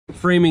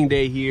framing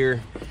day here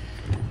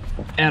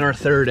at our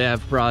 3rd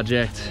Ave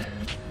project.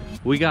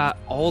 We got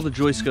all the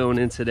joists going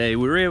in today.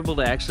 We were able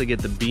to actually get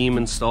the beam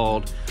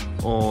installed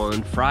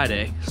on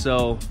Friday.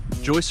 So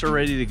joists are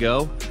ready to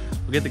go.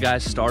 We'll get the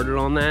guys started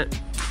on that.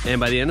 And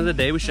by the end of the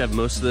day, we should have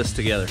most of this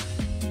together.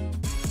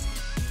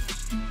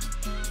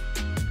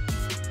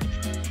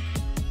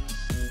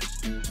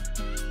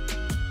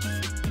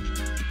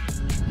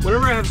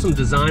 Whenever I have some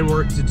design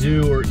work to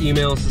do or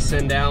emails to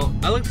send out,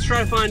 I like to try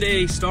to find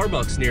a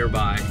Starbucks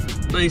nearby.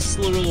 Nice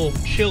little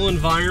chill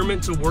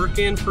environment to work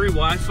in, free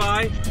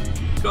Wi-Fi. You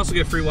can also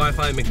get free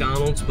Wi-Fi at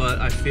McDonald's, but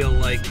I feel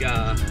like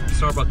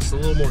Starbucks is a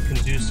little more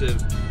conducive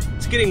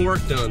to getting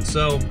work done.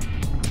 So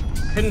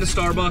heading to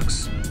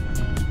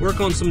Starbucks, work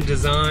on some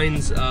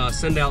designs,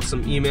 send out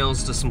some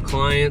emails to some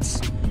clients,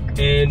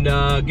 and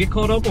get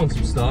caught up on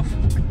some stuff.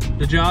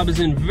 The job is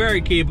in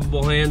very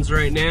capable hands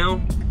right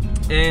now,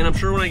 and I'm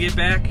sure when I get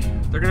back,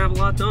 they're gonna have a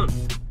lot done.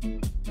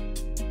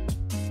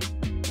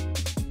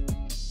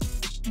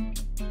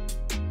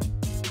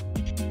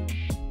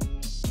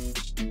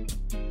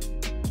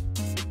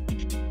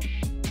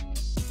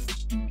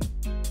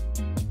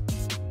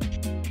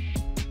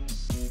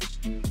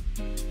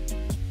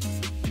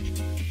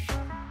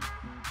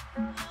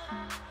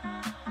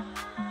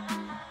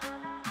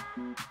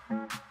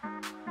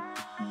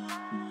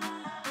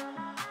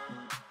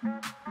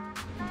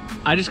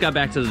 I just got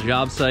back to the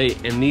job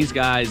site and these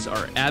guys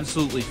are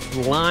absolutely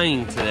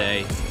flying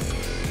today.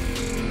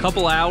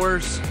 Couple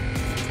hours.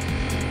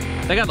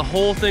 They got the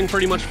whole thing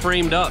pretty much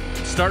framed up.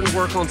 Starting to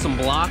work on some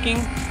blocking.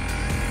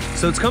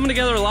 So it's coming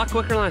together a lot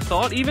quicker than I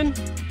thought even.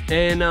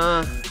 And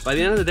by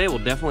the end of the day, we'll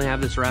definitely have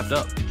this wrapped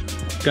up.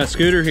 Got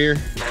Scooter here.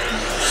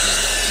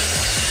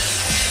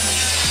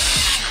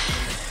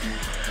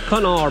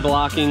 Cutting all our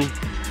blocking.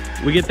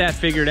 We get that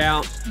figured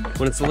out.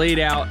 When it's laid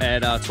out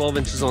at 12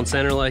 inches on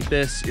center like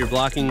this, your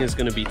blocking is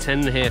gonna be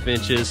 10.5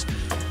 inches.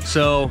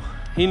 So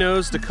he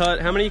knows to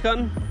cut, how many are you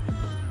cutting?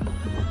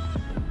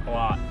 A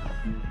lot.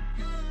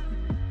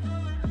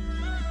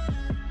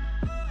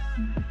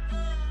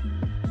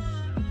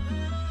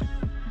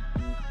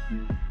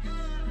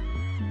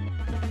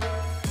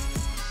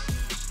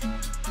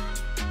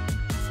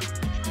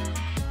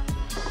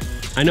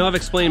 I know I've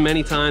explained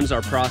many times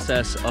our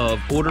process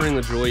of ordering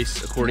the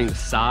joists according to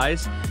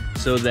size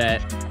so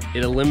that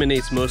it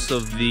eliminates most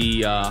of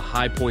the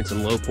high points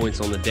and low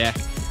points on the deck.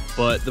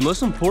 But the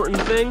most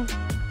important thing,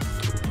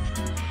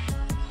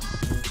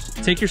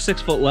 take your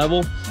 6-foot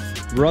level,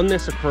 run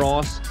this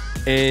across,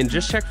 and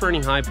just check for any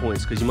high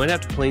points because you might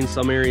have to plane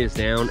some areas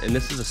down, and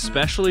this is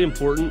especially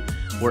important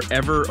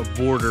wherever a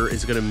border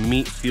is gonna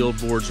meet field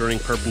boards running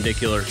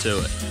perpendicular to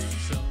it.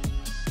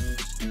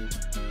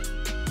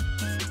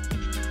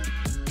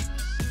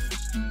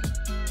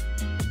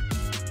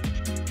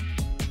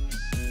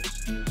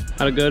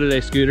 How'd it go today,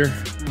 Scooter?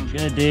 Oh,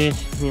 good, dude.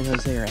 You know,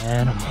 they are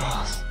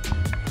animals.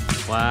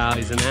 Wow,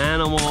 he's an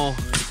animal.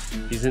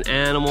 He's an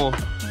animal.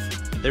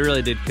 They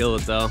really did kill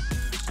it though.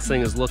 This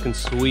thing is looking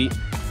sweet.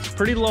 It's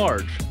pretty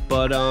large,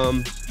 but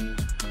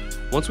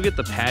once we get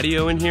the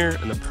patio in here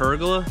and the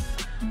pergola,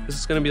 this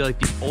is gonna be like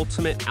the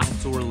ultimate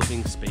outdoor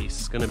living space.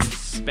 It's gonna be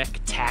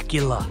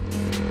spectacular.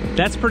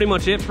 That's pretty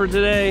much it for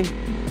today.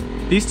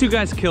 These two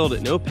guys killed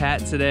it. No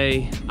Pat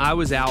today. I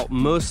was out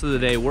most of the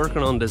day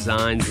working on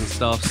designs and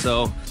stuff,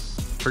 so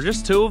for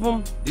just 2 of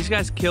them, these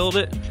guys killed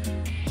it.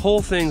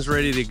 Whole thing's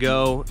ready to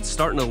go. It's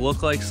starting to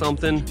look like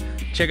something.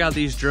 Check out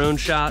these drone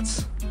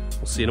shots.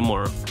 We'll see you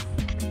tomorrow.